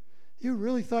 Peter, you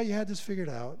really thought you had this figured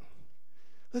out.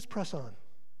 Let's press on.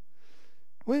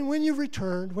 When you've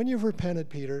returned, when you've repented,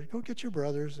 Peter, go get your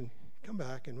brothers and come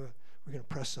back, and we're going to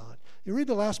press on. You read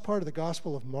the last part of the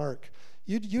Gospel of Mark,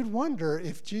 you'd wonder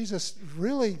if Jesus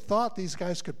really thought these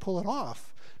guys could pull it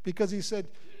off, because he said,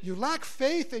 you lack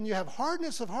faith and you have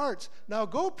hardness of hearts. Now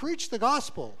go preach the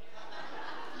gospel.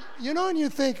 And you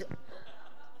think,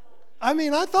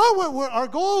 I thought what our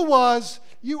goal was,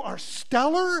 you are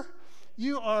stellar.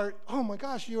 You are, oh my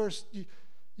gosh, you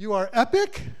are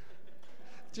epic.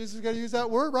 Jesus is going to use that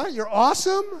word, right? You're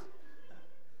awesome.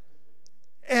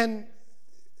 And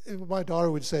my daughter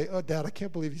would say, "Oh, Dad, I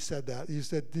can't believe you said that." You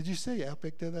said, "Did you say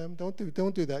epic to them? Don't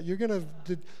do that. You're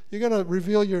gonna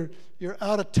reveal you're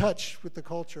out of touch with the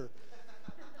culture."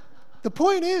 The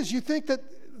point is, you think that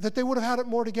they would have had it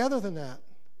more together than that.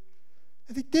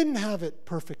 And they didn't have it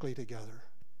perfectly together,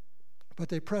 but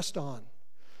they pressed on.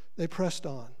 They pressed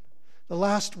on. The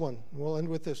last one, we'll end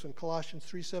with this one, Colossians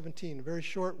 3:17, a very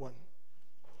short one.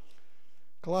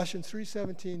 Colossians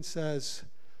 3:17 says,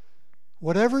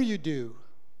 whatever you do.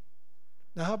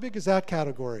 Now, how big is that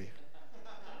category?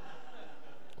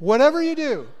 Whatever you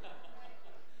do,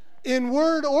 in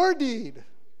word or deed.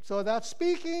 So that's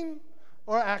speaking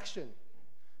or action.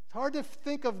 It's hard to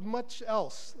think of much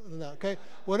else than that, okay?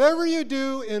 Whatever you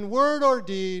do in word or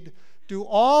deed, do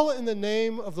all in the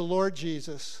name of the Lord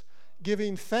Jesus,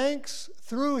 giving thanks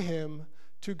through him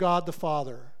to God the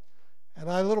Father. And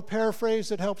a little paraphrase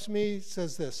that helps me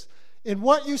says this: in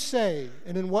what you say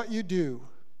and in what you do,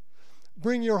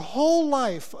 bring your whole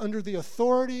life under the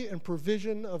authority and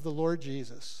provision of the Lord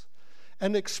Jesus,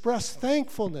 and express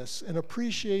thankfulness and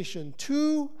appreciation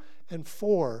to and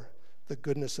for the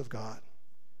goodness of God.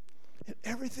 In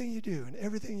everything you do, in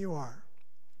everything you are.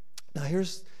 Now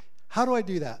how do I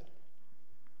do that?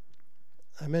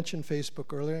 I mentioned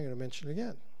Facebook earlier, I'm going to mention it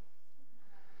again.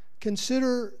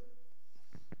 Consider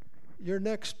your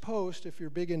next post, if you're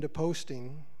big into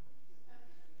posting,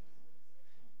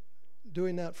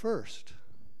 doing that first,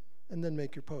 and then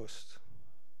make your post.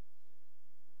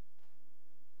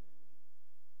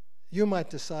 You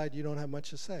might decide you don't have much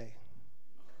to say.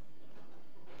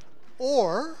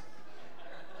 Or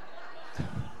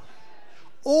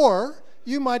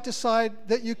you might decide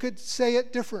that you could say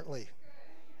it differently.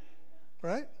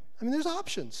 Right? There's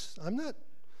options.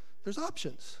 There's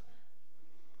options.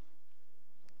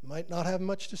 Might not have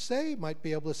much to say, might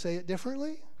be able to say it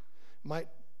differently, might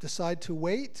decide to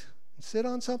wait and sit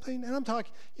on something. And I'm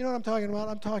talking, you know what I'm talking about?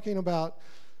 I'm talking about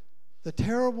the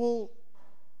terrible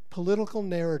political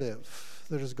narrative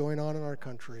that is going on in our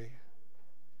country.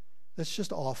 That's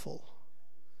just awful.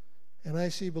 And I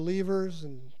see believers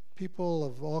and people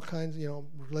of all kinds,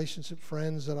 relationship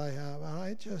friends that I have,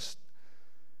 and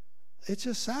it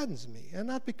just saddens me. And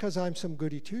not because I'm some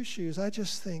goody two-shoes, I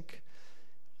just think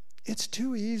it's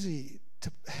too easy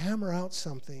to hammer out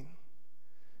something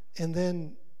and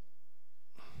then,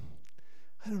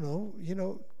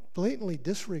 blatantly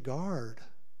disregard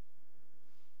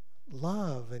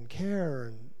love and care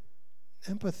and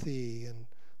empathy and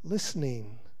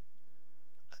listening.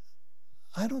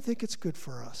 I don't think it's good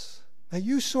for us. Now,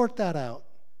 you sort that out.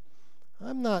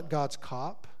 I'm not God's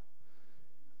cop.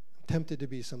 I'm tempted to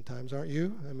be sometimes, aren't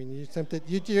you? You're tempted.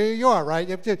 You are,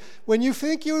 right? When you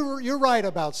think you're right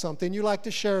about something, you like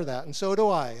to share that, and so do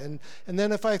I. And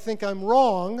then if I think I'm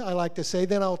wrong, I like to say,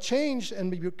 then I'll change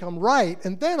and become right,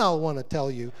 and then I'll want to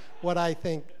tell you what I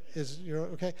think is,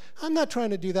 okay? I'm not trying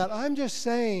to do that. I'm just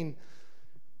saying,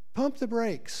 pump the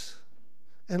brakes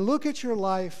and look at your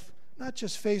life, not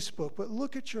just Facebook, but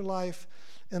look at your life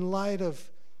in light of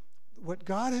what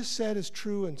God has said is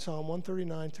true in Psalm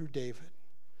 139 through David,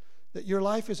 that your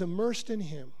life is immersed in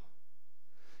him.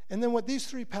 And then what these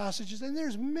three passages, and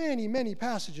there's many, many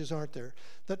passages, aren't there,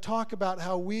 that talk about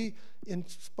how we in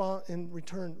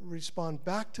return respond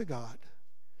back to God.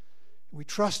 We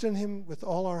trust in him with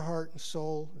all our heart and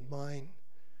soul and mind,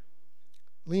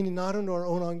 leaning not into our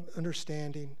own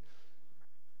understanding,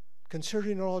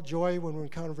 considering it all joy when we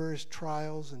encounter various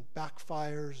trials and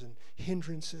backfires and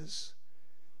hindrances.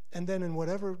 And then in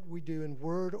whatever we do in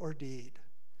word or deed,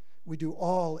 we do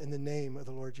all in the name of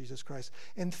the Lord Jesus Christ.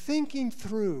 And thinking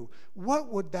through, what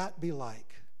would that be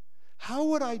like? How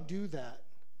would I do that?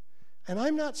 And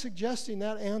I'm not suggesting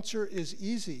that answer is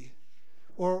easy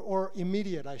or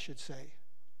immediate, I should say.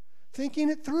 Thinking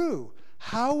it through.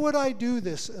 How would I do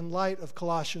this in light of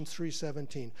Colossians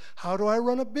 3:17? How do I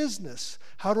run a business?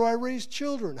 How do I raise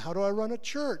children? How do I run a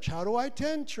church? How do I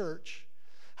attend church?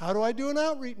 How do I do an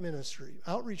outreach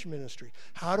ministry?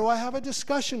 How do I have a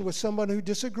discussion with someone who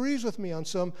disagrees with me on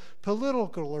some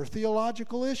political or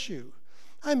theological issue?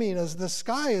 I mean, as the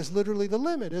sky is literally the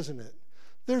limit, isn't it?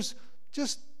 There's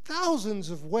just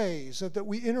thousands of ways that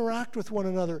we interact with one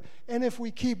another. And if we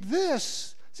keep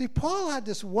this, see, Paul had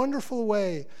this wonderful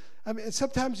way. I mean,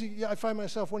 sometimes I find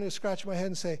myself wanting to scratch my head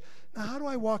and say, now how do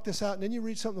I walk this out? And then you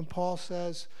read something Paul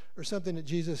says or something that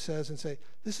Jesus says and say,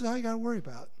 this is all you got to worry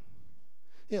about.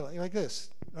 Like this,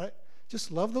 right? Just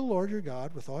love the Lord your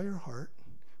God with all your heart,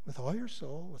 with all your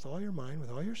soul, with all your mind, with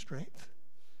all your strength.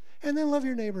 And then love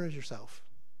your neighbor as yourself.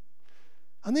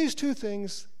 On these two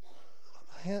things,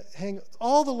 hang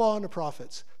all the law and the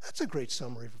prophets. That's a great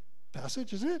summary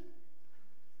passage, isn't it?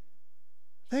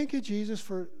 Thank you, Jesus,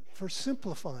 for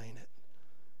simplifying it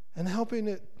and helping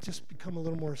it just become a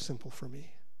little more simple for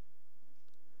me.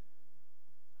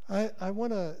 I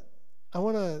want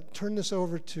to turn this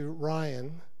over to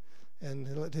Ryan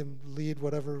and let him lead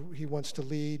whatever he wants to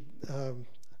lead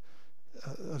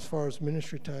as far as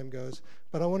ministry time goes.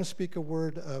 But I want to speak a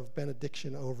word of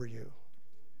benediction over you.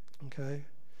 Okay?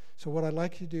 So what I'd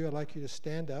like you to do, I'd like you to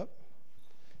stand up.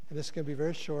 And this is going to be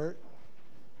very short.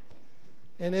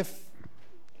 And if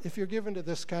you're given to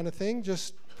this kind of thing,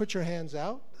 just put your hands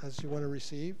out as you want to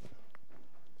receive.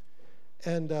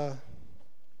 And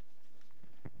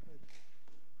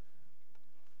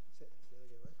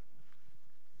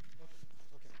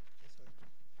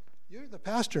you're the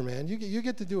pastor, man. You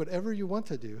get to do whatever you want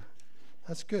to do.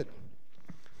 That's good.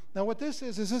 Now what this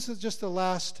is just the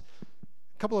last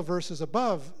couple of verses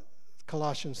above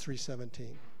Colossians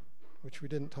 3:17, which we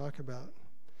didn't talk about.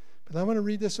 But I want to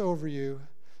read this over you,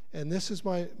 and this is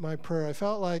my prayer. I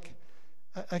felt like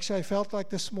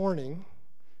this morning,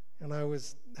 and I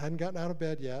hadn't gotten out of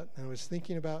bed yet, and I was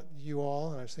thinking about you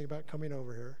all, and I was thinking about coming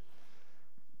over here.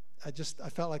 I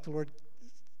felt like the Lord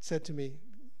said to me,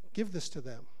 give this to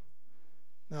them.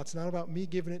 Now, it's not about me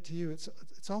giving it to you. It's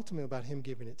ultimately about him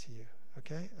giving it to you,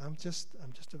 okay? I'm just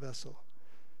a vessel.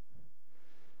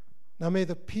 Now, may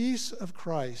the peace of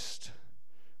Christ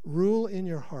rule in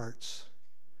your hearts,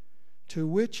 to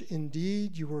which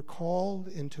indeed you were called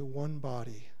into one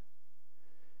body,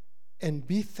 and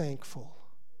be thankful.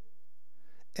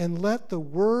 And let the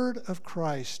word of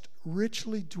Christ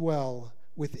richly dwell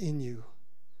within you,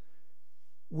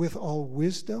 with all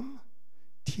wisdom,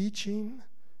 teaching,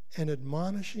 and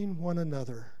admonishing one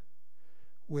another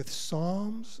with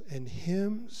psalms and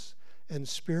hymns and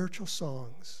spiritual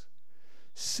songs,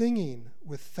 singing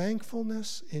with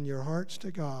thankfulness in your hearts to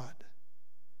God.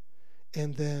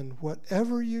 And then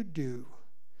whatever you do,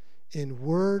 in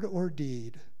word or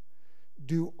deed,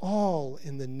 do all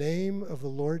in the name of the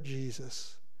Lord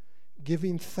Jesus,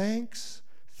 giving thanks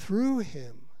through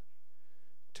him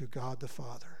to God the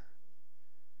Father.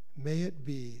 May it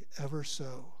be ever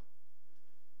so.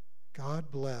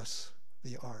 God bless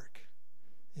the ark.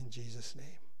 In Jesus' name,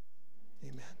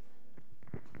 amen.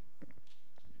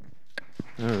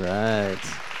 All right.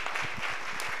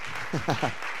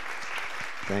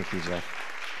 Thank you, Jeff.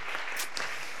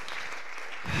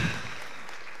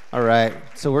 All right,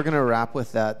 so we're going to wrap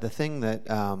with that. The thing that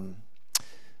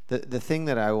the thing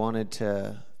that I wanted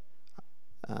to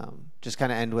just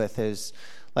kind of end with is,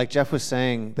 like Jeff was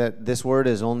saying, that this word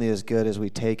is only as good as we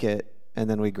take it, and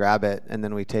then we grab it, and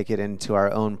then we take it into our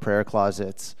own prayer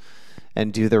closets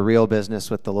and do the real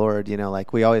business with the Lord. You know,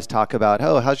 like we always talk about,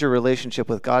 oh, how's your relationship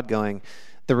with God going?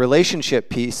 The relationship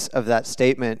piece of that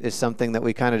statement is something that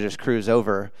we kind of just cruise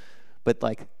over, but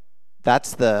like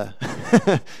that's the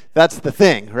that's the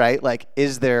thing, right? Like,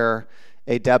 is there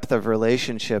a depth of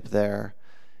relationship there?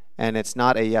 And it's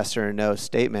not a yes or no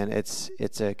statement.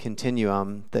 It's a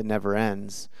continuum that never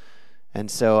ends.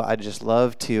 And so I'd just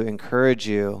love to encourage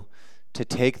you to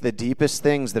take the deepest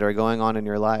things that are going on in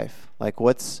your life. Like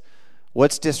what's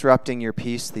disrupting your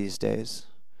peace these days?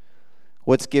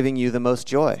 What's giving you the most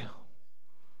joy?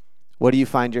 What do you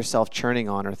find yourself churning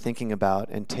on or thinking about?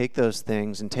 And take those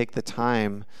things and take the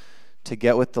time to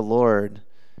get with the Lord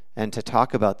and to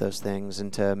talk about those things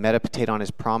and to meditate on his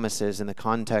promises in the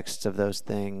context of those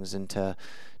things, and to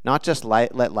not just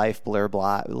let life blur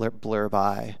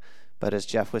by, but as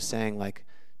Jeff was saying, like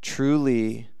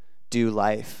truly do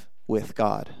life with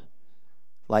God.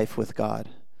 Life with God.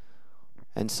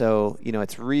 And so, you know,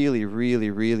 it's really, really,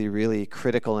 really, really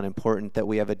critical and important that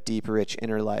we have a deep, rich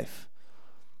inner life.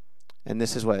 And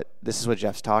this is what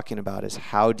Jeff's talking about, is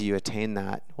how do you attain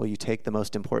that? Well, you take the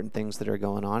most important things that are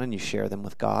going on and you share them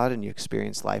with God, and you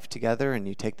experience life together, and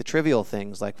you take the trivial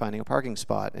things like finding a parking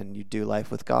spot and you do life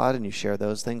with God and you share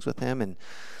those things with him,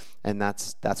 and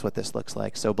that's what this looks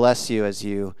like. So bless you as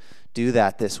you do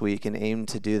that this week and aim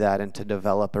to do that and to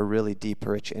develop a really deep,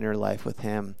 rich inner life with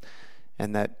him.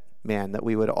 And that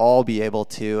we would all be able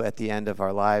to, at the end of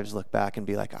our lives, look back and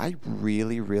be like, I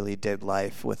really, really did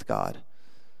life with God.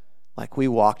 Like, we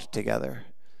walked together,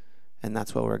 and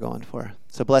that's what we're going for.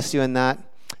 So bless you in that.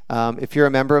 If you're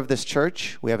a member of this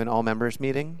church, we have an all-members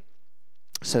meeting,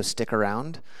 so stick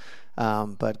around.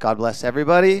 But God bless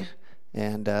everybody,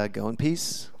 and go in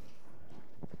peace.